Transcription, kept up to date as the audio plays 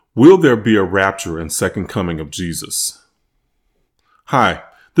Will there be a rapture and second coming of Jesus? Hi,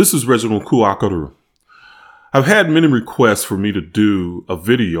 this is Reginald Kuakaru. I've had many requests for me to do a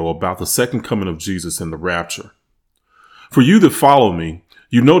video about the second coming of Jesus and the rapture. For you that follow me,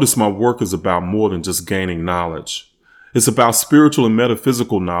 you notice my work is about more than just gaining knowledge. It's about spiritual and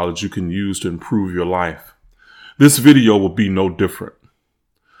metaphysical knowledge you can use to improve your life. This video will be no different.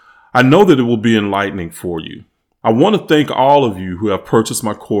 I know that it will be enlightening for you. I want to thank all of you who have purchased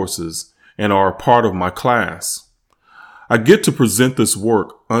my courses and are a part of my class. I get to present this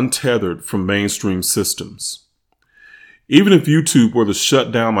work untethered from mainstream systems. Even if YouTube were to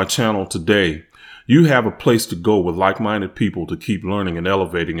shut down my channel today, you have a place to go with like-minded people to keep learning and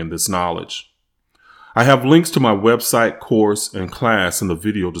elevating in this knowledge. I have links to my website, course, and class in the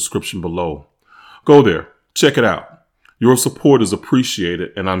video description below. Go there, check it out. Your support is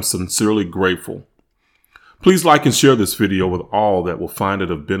appreciated and I'm sincerely grateful. Please like and share this video with all that will find it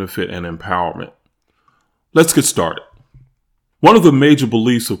of benefit and empowerment. Let's get started. One of the major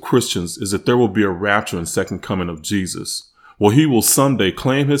beliefs of Christians is that there will be a rapture and second coming of Jesus, where he will someday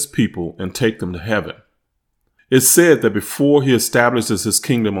claim his people and take them to heaven. It's said that before he establishes his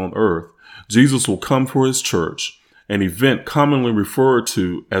kingdom on earth, Jesus will come for his church, an event commonly referred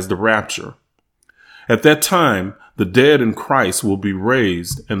to as the rapture. At that time, the dead in Christ will be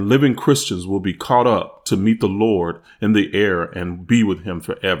raised and living Christians will be caught up to meet the Lord in the air and be with him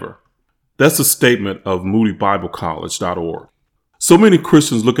forever. That's a statement of moodybiblecollege.org. So many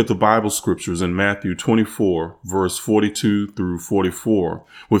Christians look at the Bible scriptures in Matthew 24, verse 42 through 44,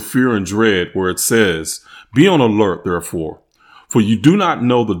 with fear and dread, where it says, "Be on alert, therefore, for you do not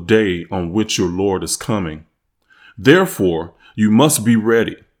know the day on which your Lord is coming. Therefore, you must be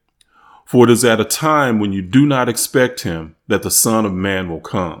ready. For it is at a time when you do not expect him that the Son of Man will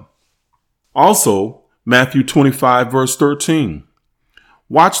come." Also, Matthew 25, verse 13.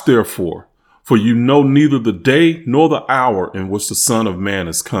 "Watch therefore, for you know neither the day nor the hour in which the Son of Man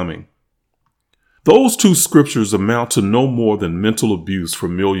is coming." Those two scriptures amount to no more than mental abuse for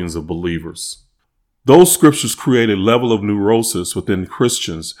millions of believers. Those scriptures create a level of neurosis within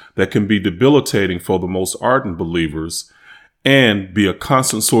Christians that can be debilitating for the most ardent believers and be a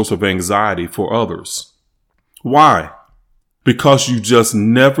constant source of anxiety for others. Why? Because you just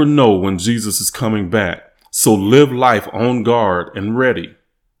never know when Jesus is coming back. So live life on guard and ready.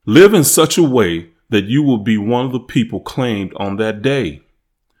 Live in such a way that you will be one of the people claimed on that day.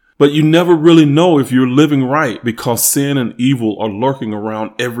 But you never really know if you're living right because sin and evil are lurking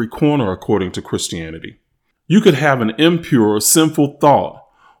around every corner according to Christianity. You could have an impure, sinful thought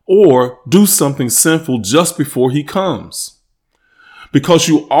or do something sinful just before he comes. Because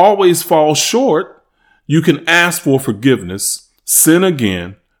you always fall short, you can ask for forgiveness, sin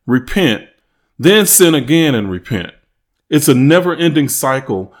again, repent, then sin again and repent. It's a never-ending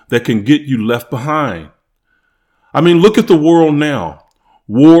cycle that can get you left behind. I mean, look at the world now.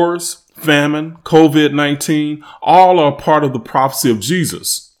 Wars, famine, COVID-19, all are part of the prophecy of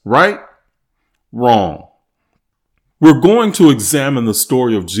Jesus, right? Wrong. We're going to examine the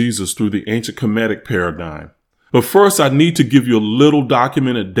story of Jesus through the ancient Kemetic paradigm. But first, I need to give you a little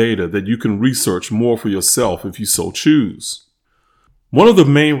documented data that you can research more for yourself if you so choose. One of the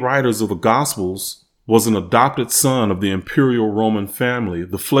main writers of the Gospels was an adopted son of the imperial Roman family,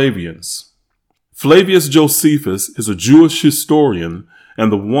 the Flavians. Flavius Josephus is a Jewish historian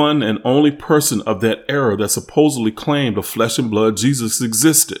and the one and only person of that era that supposedly claimed a flesh and blood Jesus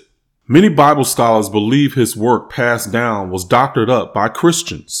existed. Many Bible scholars believe his work passed down was doctored up by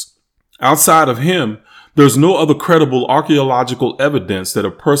Christians. Outside of him, there's no other credible archaeological evidence that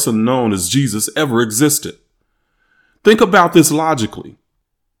a person known as Jesus ever existed. Think about this logically.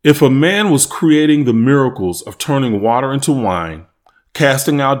 If a man was creating the miracles of turning water into wine,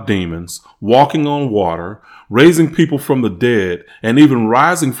 casting out demons, walking on water, raising people from the dead, and even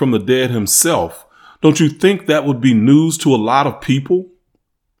rising from the dead himself, don't you think that would be news to a lot of people?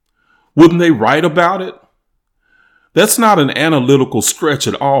 Wouldn't they write about it? That's not an analytical stretch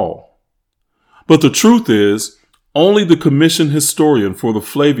at all. But the truth is, only the commissioned historian for the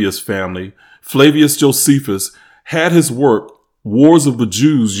Flavius family, Flavius Josephus, had his work, Wars of the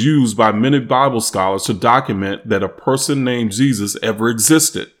Jews, used by many Bible scholars to document that a person named Jesus ever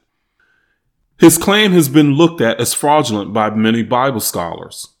existed. His claim has been looked at as fraudulent by many Bible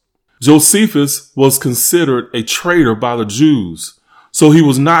scholars. Josephus was considered a traitor by the Jews, so he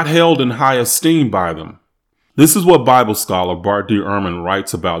was not held in high esteem by them. This is what Bible scholar Bart D. Ehrman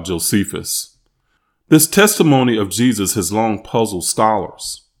writes about Josephus. This testimony of Jesus has long puzzled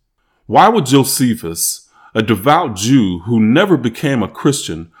scholars. Why would Josephus, a devout Jew who never became a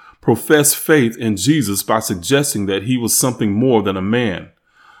Christian, profess faith in Jesus by suggesting that he was something more than a man,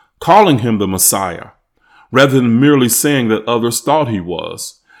 calling him the Messiah, rather than merely saying that others thought he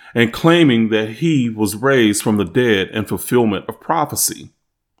was, and claiming that he was raised from the dead in fulfillment of prophecy.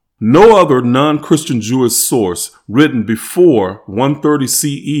 No other non-Christian Jewish source written before 130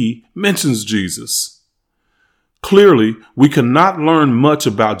 CE mentions Jesus. Clearly, we cannot learn much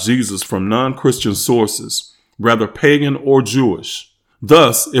about Jesus from non-Christian sources, rather pagan or Jewish.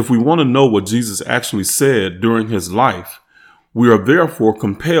 Thus, if we want to know what Jesus actually said during his life, we are therefore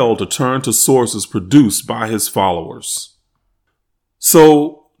compelled to turn to sources produced by his followers.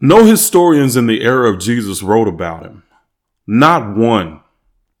 So, no historians in the era of Jesus wrote about him. Not one.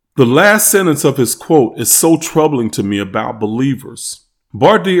 The last sentence of his quote is so troubling to me about believers.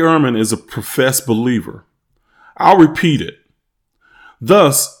 Bart D. Ehrman is a professed believer. I'll repeat it.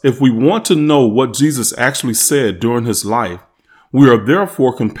 Thus, if we want to know what Jesus actually said during his life, we are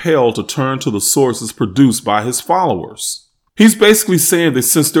therefore compelled to turn to the sources produced by his followers. He's basically saying that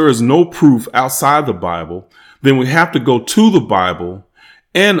since there is no proof outside the Bible, then we have to go to the Bible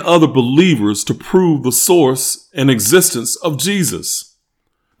and other believers to prove the source and existence of Jesus.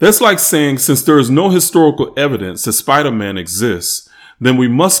 That's like saying since there is no historical evidence that Spider-Man exists, then we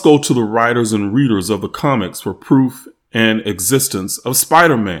must go to the writers and readers of the comics for proof and existence of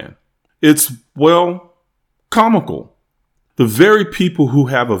Spider-Man. It's, well, comical. The very people who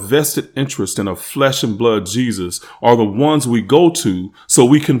have a vested interest in a flesh and blood Jesus are the ones we go to so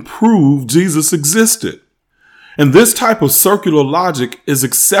we can prove Jesus existed. And this type of circular logic is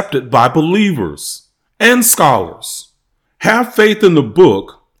accepted by believers and scholars. Have faith in the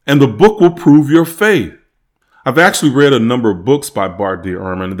book, and the book will prove your faith. I've actually read a number of books by Bart D.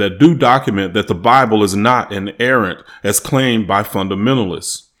 Ehrman that do document that the Bible is not inerrant as claimed by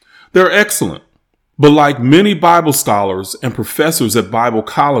fundamentalists. They're excellent. But like many Bible scholars and professors at Bible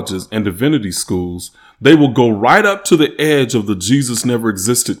colleges and divinity schools, they will go right up to the edge of the Jesus never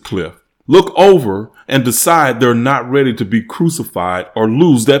existed cliff, look over, and decide they're not ready to be crucified or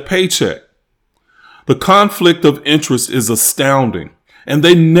lose that paycheck. The conflict of interest is astounding, and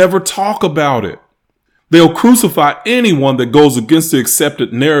they never talk about it. They'll crucify anyone that goes against the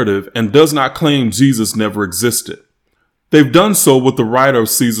accepted narrative and does not claim Jesus never existed. They've done so with the writer of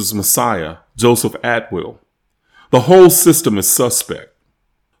Caesar's Messiah, Joseph Atwill. The whole system is suspect.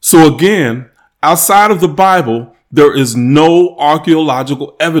 So again, outside of the Bible, there is no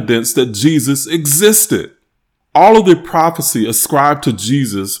archaeological evidence that Jesus existed. All of the prophecy ascribed to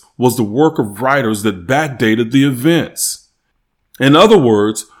Jesus was the work of writers that backdated the events. In other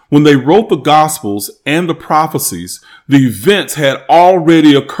words, when they wrote the Gospels and the prophecies, the events had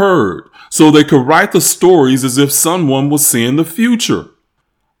already occurred, so they could write the stories as if someone was seeing the future.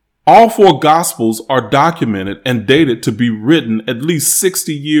 All four Gospels are documented and dated to be written at least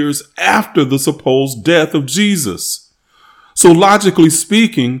 60 years after the supposed death of Jesus. So logically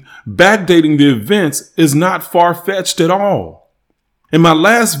speaking, backdating the events is not far-fetched at all. In my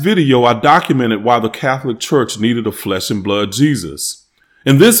last video, I documented why the Catholic Church needed a flesh and blood Jesus.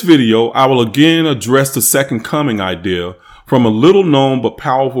 In this video, I will again address the second coming idea from a little known but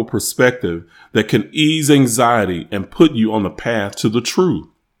powerful perspective that can ease anxiety and put you on the path to the truth.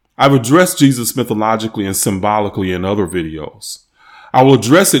 I've addressed Jesus mythologically and symbolically in other videos. I will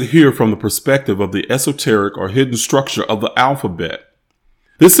address it here from the perspective of the esoteric or hidden structure of the alphabet.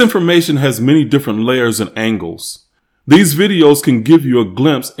 This information has many different layers and angles. These videos can give you a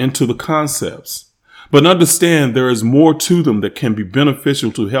glimpse into the concepts. But understand there is more to them that can be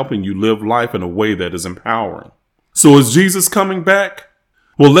beneficial to helping you live life in a way that is empowering. So is Jesus coming back?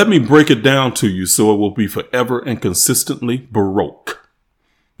 Well, let me break it down to you so it will be forever and consistently Baroque.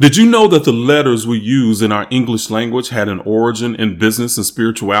 Did you know that the letters we use in our English language had an origin in business and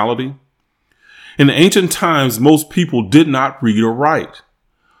spirituality? In ancient times, most people did not read or write.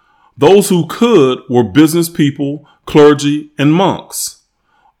 Those who could were business people, clergy, and monks.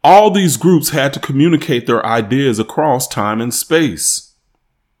 All these groups had to communicate their ideas across time and space.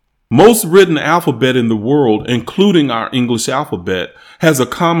 Most written alphabet in the world, including our English alphabet, has a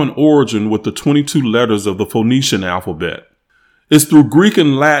common origin with the 22 letters of the Phoenician alphabet. It's through Greek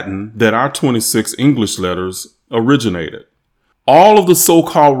and Latin that our 26 English letters originated. All of the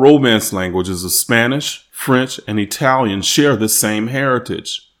so-called Romance languages of Spanish, French, and Italian share this same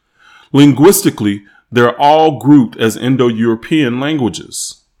heritage. Linguistically, they're all grouped as Indo-European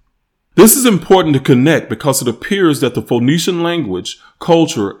languages. This is important to connect because it appears that the Phoenician language,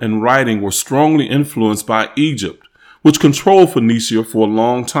 culture, and writing were strongly influenced by Egypt, which controlled Phoenicia for a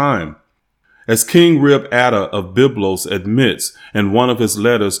long time, as King Rib Adda of Byblos admits in one of his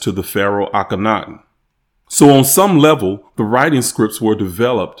letters to the pharaoh Akhenaten. So on some level, the writing scripts were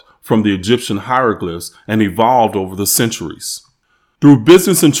developed from the Egyptian hieroglyphs and evolved over the centuries. Through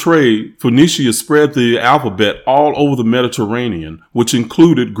business and trade, Phoenicia spread the alphabet all over the Mediterranean, which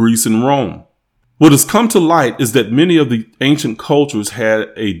included Greece and Rome. What has come to light is that many of the ancient cultures had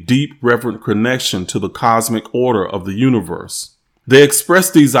a deep reverent connection to the cosmic order of the universe. They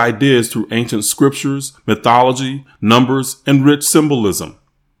expressed these ideas through ancient scriptures, mythology, numbers, and rich symbolism.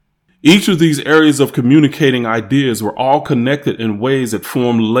 Each of these areas of communicating ideas were all connected in ways that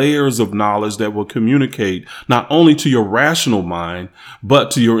formed layers of knowledge that will communicate not only to your rational mind, but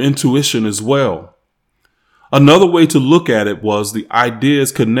to your intuition as well. Another way to look at it was the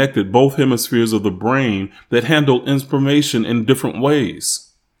ideas connected both hemispheres of the brain that handle information in different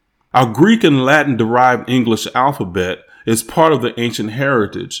ways. Our Greek and Latin derived English alphabet is part of the ancient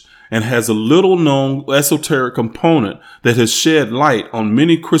heritage and has a little known esoteric component that has shed light on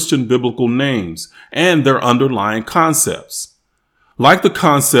many Christian biblical names and their underlying concepts, like the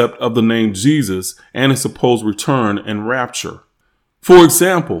concept of the name Jesus and his supposed return and rapture. For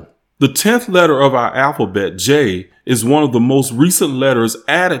example, the 10th letter of our alphabet, J, is one of the most recent letters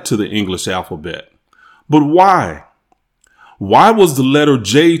added to the English alphabet. But why? Why was the letter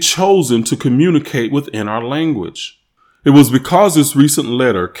J chosen to communicate within our language? It was because this recent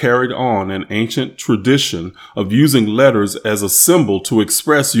letter carried on an ancient tradition of using letters as a symbol to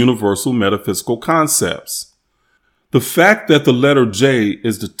express universal metaphysical concepts. The fact that the letter J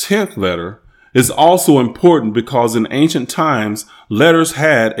is the 10th letter is also important because in ancient times, letters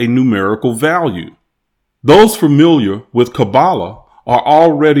had a numerical value. Those familiar with Kabbalah are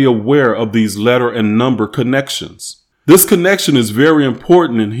already aware of these letter and number connections. This connection is very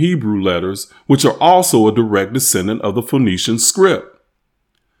important in Hebrew letters, which are also a direct descendant of the Phoenician script.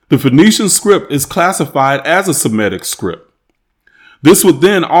 The Phoenician script is classified as a Semitic script. This would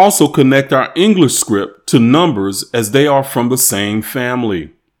then also connect our English script to numbers as they are from the same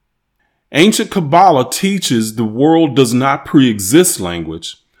family. Ancient Kabbalah teaches the world does not pre-exist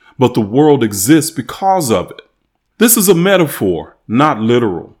language, but the world exists because of it. This is a metaphor, not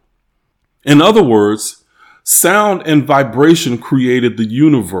literal. In other words, sound and vibration created the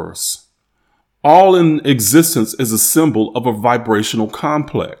universe. All in existence is a symbol of a vibrational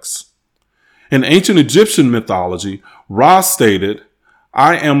complex. In ancient Egyptian mythology, Ra stated,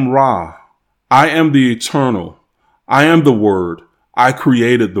 "I am Ra. I am the eternal. I am the Word. I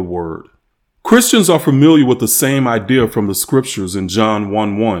created the Word." Christians are familiar with the same idea from the scriptures in John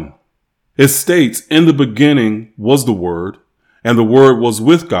 1:1. It states, "In the beginning was the Word, and the Word was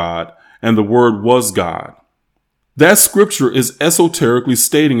with God, and the Word was God." That scripture is esoterically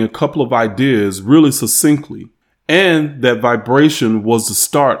stating a couple of ideas really succinctly, and that vibration was the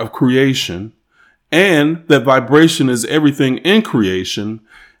start of creation, and that vibration is everything in creation,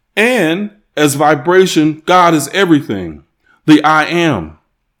 and as vibration, God is everything, the I am.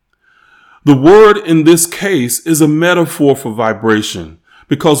 The word in this case is a metaphor for vibration,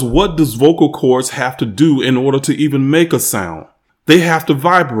 because what does vocal cords have to do in order to even make a sound? They have to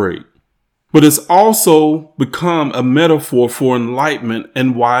vibrate. But it's also become a metaphor for enlightenment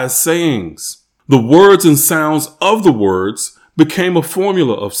and wise sayings. The words and sounds of the words became a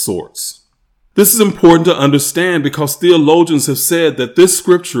formula of sorts. This is important to understand because theologians have said that this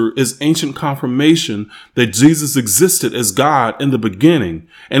scripture is ancient confirmation that Jesus existed as God in the beginning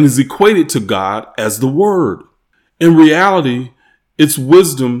and is equated to God as the Word. In reality, it's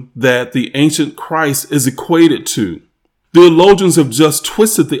wisdom that the ancient Christ is equated to. Theologians have just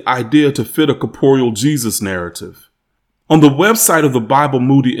twisted the idea to fit a corporeal Jesus narrative. On the website of the Bible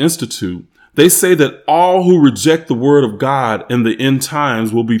Moody Institute, they say that all who reject the word of God in the end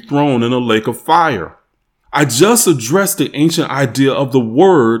times will be thrown in a lake of fire. I just addressed the ancient idea of the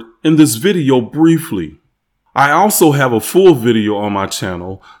word in this video briefly. I also have a full video on my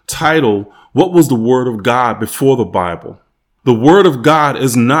channel titled, "What was the Word of God before the Bible?" The Word of God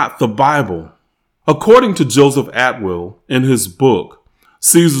is not the Bible. According to Joseph Atwill in his book,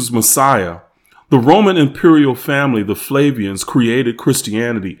 Caesar's Messiah, the Roman imperial family, the Flavians, created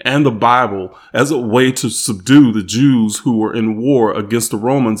Christianity and the Bible as a way to subdue the Jews who were in war against the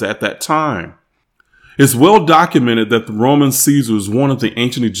Romans at that time. It's well documented that the Roman Caesars wanted the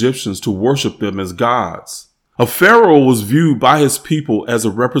ancient Egyptians to worship them as gods. A pharaoh was viewed by his people as a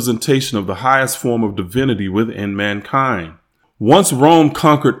representation of the highest form of divinity within mankind. Once Rome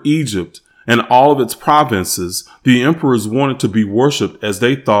conquered Egypt and all of its provinces, the emperors wanted to be worshipped as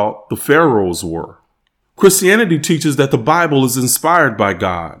they thought the pharaohs were. Christianity teaches that the Bible is inspired by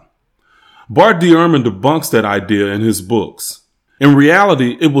God. Bart Ehrman debunks that idea in his books. In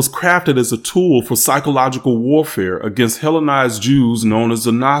reality, it was crafted as a tool for psychological warfare against Hellenized Jews known as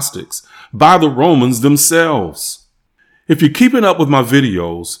the Gnostics by the Romans themselves. If you're keeping up with my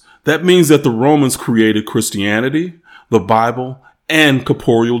videos, that means that the Romans created Christianity, the Bible, and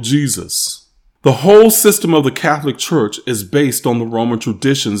corporeal Jesus. The whole system of the Catholic Church is based on the Roman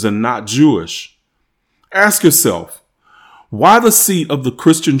traditions and not Jewish. Ask yourself, why the seat of the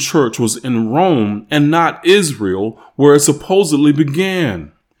Christian church was in Rome and not Israel, where it supposedly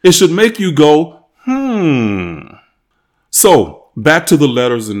began? It should make you go, So, back to the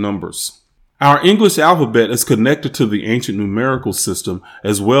letters and numbers. Our English alphabet is connected to the ancient numerical system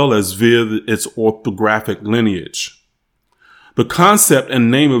as well as via its orthographic lineage. The concept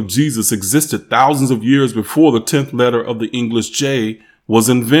and name of Jesus existed thousands of years before the 10th letter of the English J was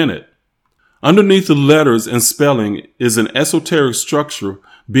invented. Underneath the letters and spelling is an esoteric structure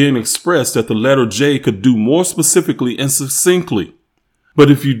being expressed that the letter J could do more specifically and succinctly.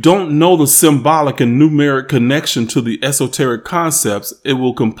 But if you don't know the symbolic and numeric connection to the esoteric concepts, it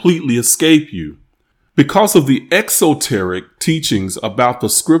will completely escape you. Because of the exoteric teachings about the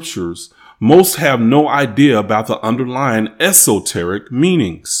scriptures, most have no idea about the underlying esoteric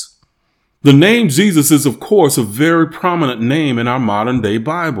meanings. The name Jesus is, of course, a very prominent name in our modern day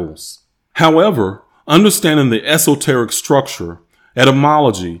Bibles. However, understanding the esoteric structure,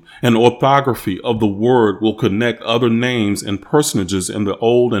 etymology, and orthography of the word will connect other names and personages in the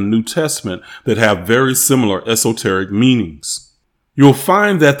Old and New Testament that have very similar esoteric meanings. You'll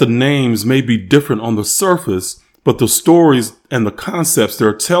find that the names may be different on the surface, but the stories and the concepts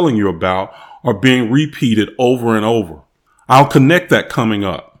they're telling you about are being repeated over and over. I'll connect that coming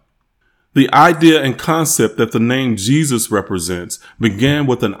up. The idea and concept that the name Jesus represents began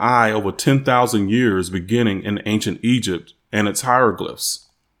with an eye over 10,000 years beginning in ancient Egypt and its hieroglyphs.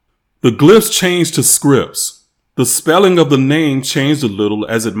 The glyphs changed to scripts. The spelling of the name changed a little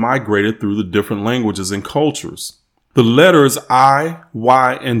as it migrated through the different languages and cultures. The letters I,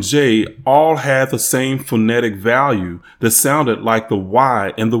 Y, and J all had the same phonetic value that sounded like the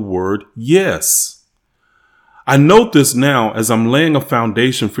Y in the word yes. I note this now as I'm laying a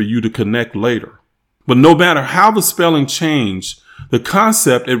foundation for you to connect later. But no matter how the spelling changed, the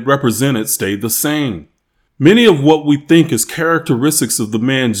concept it represented stayed the same. Many of what we think is characteristics of the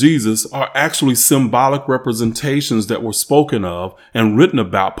man Jesus are actually symbolic representations that were spoken of and written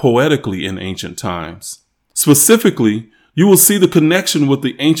about poetically in ancient times. Specifically, you will see the connection with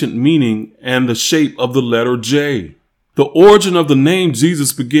the ancient meaning and the shape of the letter J. The origin of the name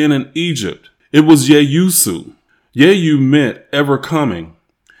Jesus began in Egypt. It was Yeyusu. Yeyu meant ever coming,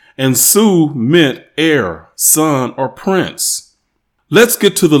 and Su meant heir, son, or prince. Let's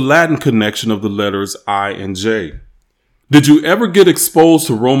get to the Latin connection of the letters I and J. Did you ever get exposed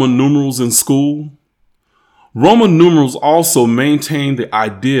to Roman numerals in school? Roman numerals also maintain the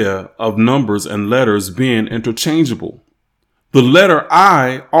idea of numbers and letters being interchangeable. The letter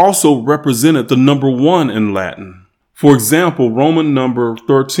I also represented the number 1 in Latin. For example, Roman number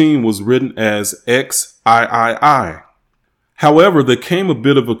 13 was written as XIII. However, there came a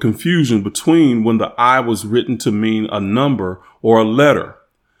bit of a confusion between when the I was written to mean a number or a letter.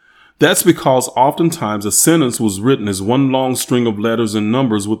 That's because oftentimes a sentence was written as one long string of letters and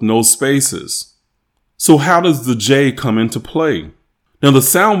numbers with no spaces. So how does the J come into play? Now, the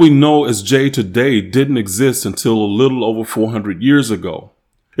sound we know as J today didn't exist until a little over 400 years ago.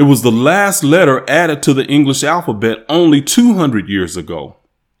 It was the last letter added to the English alphabet only 200 years ago.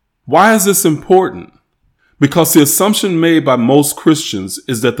 Why is this important? Because the assumption made by most Christians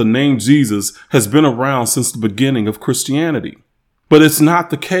is that the name Jesus has been around since the beginning of Christianity. But it's not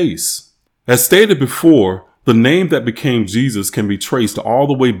the case. As stated before, the name that became Jesus can be traced all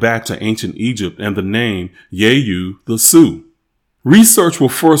the way back to ancient Egypt and the name Yehu the Sioux. Research will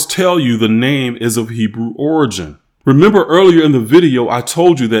first tell you the name is of Hebrew origin. Remember earlier in the video I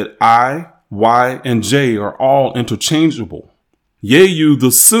told you that I, Y, and J are all interchangeable. Yehu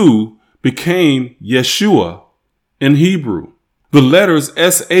the Sioux became Yeshua in Hebrew. The letters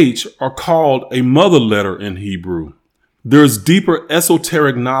SH are called a mother letter in Hebrew. There is deeper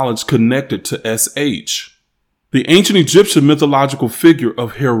esoteric knowledge connected to SH. The ancient Egyptian mythological figure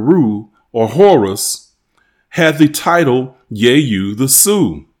of Heru, or Horus, had the title Yehu the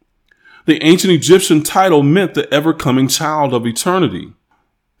Sioux. The ancient Egyptian title meant the ever-coming child of eternity.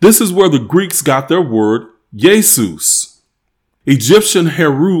 This is where the Greeks got their word Jesus. Egyptian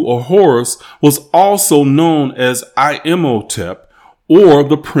Heru, or Horus, was also known as Imhotep, or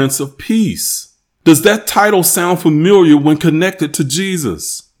the Prince of Peace. Does that title sound familiar when connected to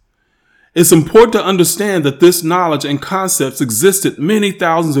Jesus? It's important to understand that this knowledge and concepts existed many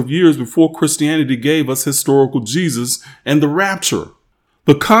thousands of years before Christianity gave us historical Jesus and the rapture.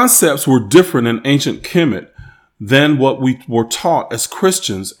 The concepts were different in ancient Kemet than what we were taught as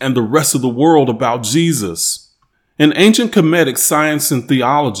Christians and the rest of the world about Jesus. In ancient Kemetic science and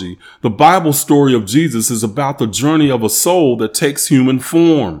theology, the Bible story of Jesus is about the journey of a soul that takes human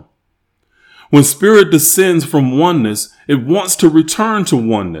form. When spirit descends from oneness, it wants to return to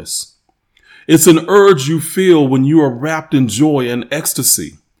oneness. It's an urge you feel when you are wrapped in joy and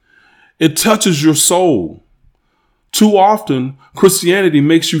ecstasy. It touches your soul. Too often, Christianity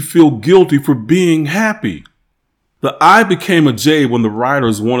makes you feel guilty for being happy. The I became a J when the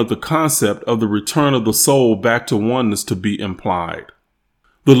writers wanted the concept of the return of the soul back to oneness to be implied.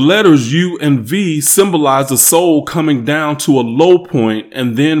 The letters U and V symbolize the soul coming down to a low point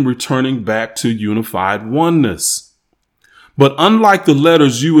and then returning back to unified oneness. But unlike the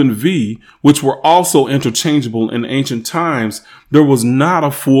letters U and V, which were also interchangeable in ancient times, there was not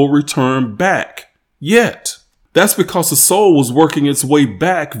a full return back yet. That's because the soul was working its way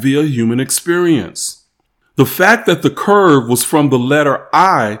back via human experience. The fact that the curve was from the letter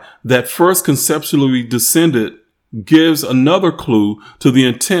I that first conceptually descended gives another clue to the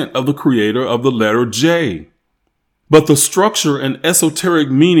intent of the creator of the letter J. But the structure and esoteric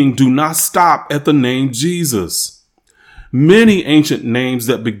meaning do not stop at the name Jesus. Many ancient names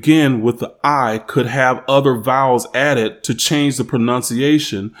that begin with the I could have other vowels added to change the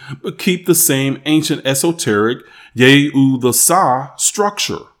pronunciation, but keep the same ancient esoteric Ye-U-the-Sa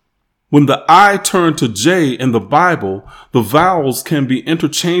structure. When the I turned to J in the Bible, the vowels can be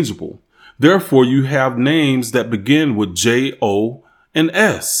interchangeable. Therefore, you have names that begin with J-O and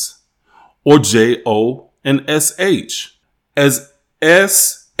S, or J-O and S-H. As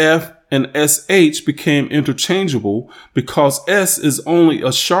S, F, and S-H became interchangeable because S is only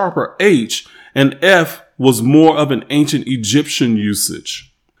a sharper H and F was more of an ancient Egyptian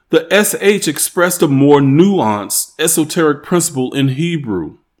usage. The S-H expressed a more nuanced, esoteric principle in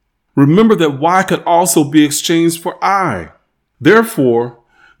Hebrew. Remember that Y could also be exchanged for I. Therefore,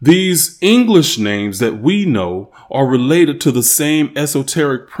 these English names that we know are related to the same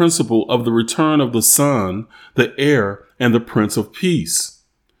esoteric principle of the return of the Son, the heir, and the Prince of Peace.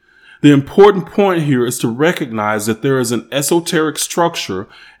 The important point here is to recognize that there is an esoteric structure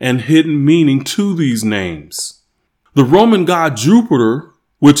and hidden meaning to these names. The Roman god Jupiter,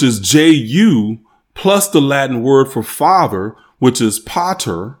 which is Ju, plus the Latin word for father, which is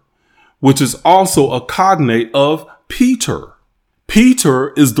pater, which is also a cognate of Peter.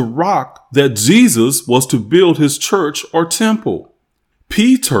 Peter is the rock that Jesus was to build his church or temple.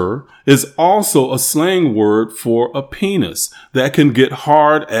 Peter is also a slang word for a penis that can get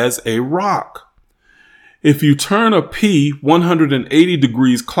hard as a rock. If you turn a P 180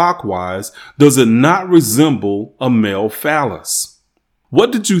 degrees clockwise, does it not resemble a male phallus?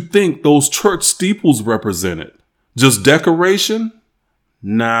 What did you think those church steeples represented? Just decoration?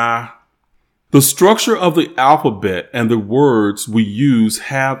 Nah. The structure of the alphabet and the words we use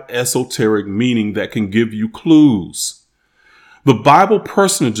have esoteric meaning that can give you clues. The Bible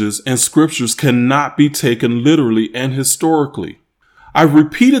personages and scriptures cannot be taken literally and historically. I've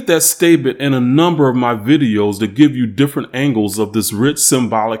repeated that statement in a number of my videos to give you different angles of this rich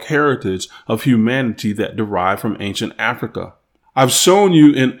symbolic heritage of humanity that derived from ancient Africa. I've shown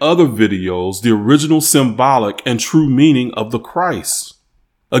you in other videos the original symbolic and true meaning of the Christ.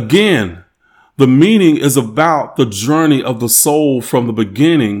 Again, the meaning is about the journey of the soul from the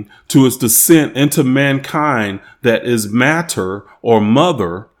beginning to its descent into mankind, that is matter or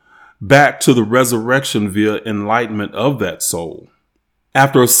mother, back to the resurrection via enlightenment of that soul.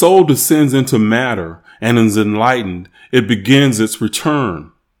 After a soul descends into matter and is enlightened, it begins its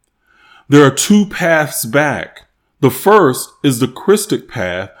return. There are two paths back. The first is the Christic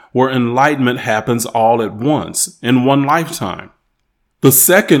path, where enlightenment happens all at once in one lifetime. The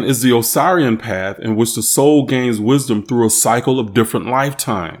second is the Osirian path, in which the soul gains wisdom through a cycle of different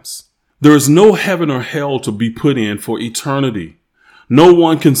lifetimes. There is no heaven or hell to be put in for eternity. No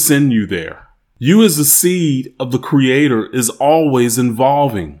one can send you there. You as the seed of the Creator is always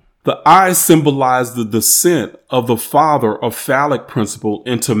evolving. The I symbolize the descent of the father or phallic principle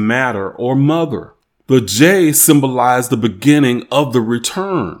into matter or mother. The J symbolize the beginning of the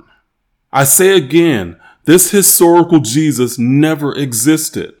return. I say again, this historical Jesus never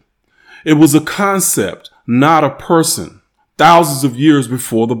existed. It was a concept, not a person, thousands of years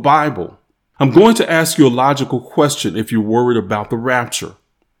before the Bible. I'm going to ask you a logical question if you're worried about the rapture.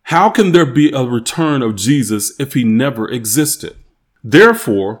 How can there be a return of Jesus if he never existed?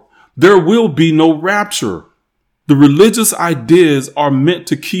 Therefore, there will be no rapture. The religious ideas are meant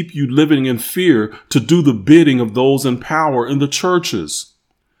to keep you living in fear to do the bidding of those in power in the churches.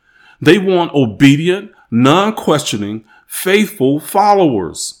 They want obedient, non-questioning, faithful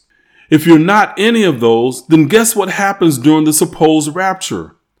followers. If you're not any of those, then guess what happens during the supposed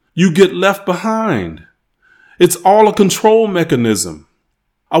rapture? You get left behind. It's all a control mechanism.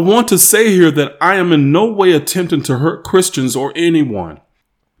 I want to say here that I am in no way attempting to hurt Christians or anyone.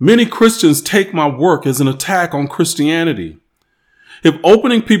 Many Christians take my work as an attack on Christianity. If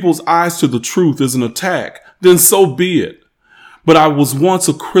opening people's eyes to the truth is an attack, then so be it. But I was once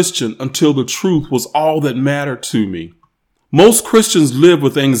a Christian until the truth was all that mattered to me. Most Christians live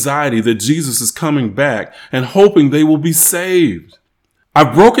with anxiety that Jesus is coming back and hoping they will be saved.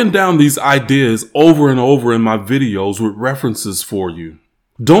 I've broken down these ideas over and over in my videos with references for you.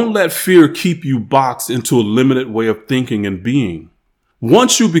 Don't let fear keep you boxed into a limited way of thinking and being.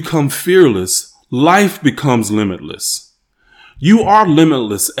 Once you become fearless, life becomes limitless. You are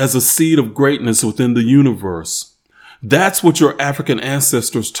limitless as a seed of greatness within the universe. That's what your African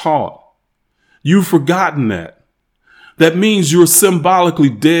ancestors taught. You've forgotten that. That means you're symbolically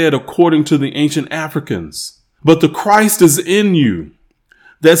dead according to the ancient Africans. But the Christ is in you.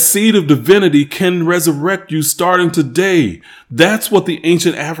 That seed of divinity can resurrect you starting today. That's what the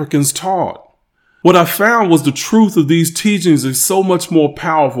ancient Africans taught. What I found was the truth of these teachings is so much more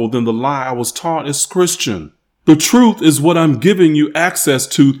powerful than the lie I was taught as Christian. The truth is what I'm giving you access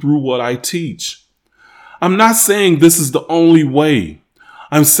to through what I teach. I'm not saying this is the only way.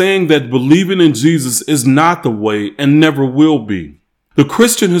 I'm saying that believing in Jesus is not the way and never will be. The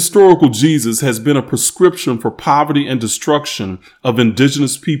Christian historical Jesus has been a prescription for poverty and destruction of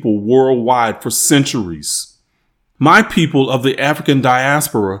indigenous people worldwide for centuries. My people of the African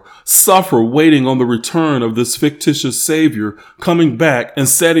diaspora suffer waiting on the return of this fictitious savior coming back and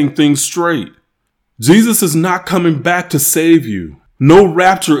setting things straight. Jesus is not coming back to save you. No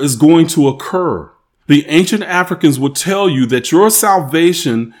rapture is going to occur. The ancient Africans would tell you that your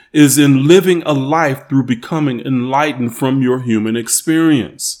salvation is in living a life through becoming enlightened from your human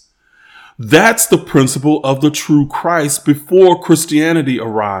experience. That's the principle of the true Christ before Christianity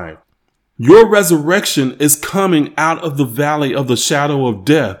arrived. Your resurrection is coming out of the valley of the shadow of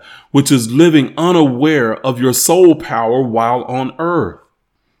death, which is living unaware of your soul power while on earth.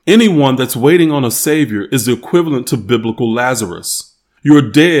 Anyone that's waiting on a savior is the equivalent to biblical Lazarus.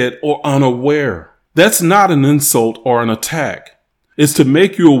 You're dead or unaware. That's not an insult or an attack. It's to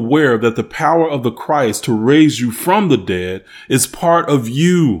make you aware that the power of the Christ to raise you from the dead is part of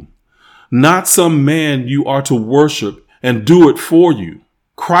you, not some man you are to worship and do it for you.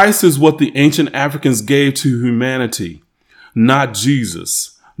 Christ is what the ancient Africans gave to humanity, not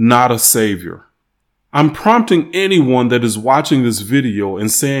Jesus, not a savior. I'm prompting anyone that is watching this video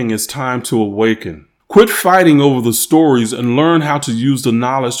and saying it's time to awaken. Quit fighting over the stories and learn how to use the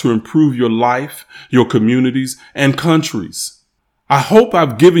knowledge to improve your life, your communities, and countries. I hope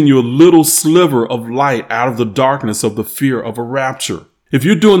I've given you a little sliver of light out of the darkness of the fear of a rapture. If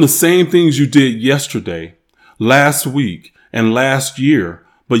you're doing the same things you did yesterday, last week, and last year,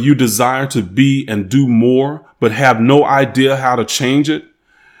 but you desire to be and do more, but have no idea how to change it,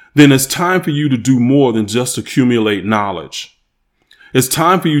 then it's time for you to do more than just accumulate knowledge. It's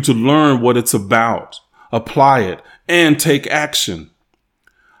time for you to learn what it's about, apply it, and take action.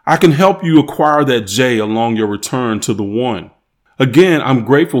 I can help you acquire that J along your return to the one. Again, I'm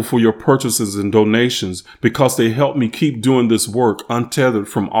grateful for your purchases and donations because they help me keep doing this work untethered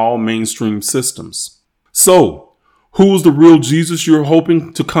from all mainstream systems. So, who's the real Jesus you're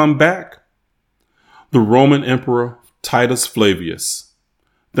hoping to come back? The Roman Emperor Titus Flavius.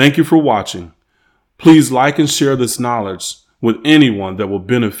 Thank you for watching. Please like and share this knowledge with anyone that will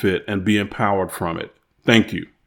benefit and be empowered from it. Thank you.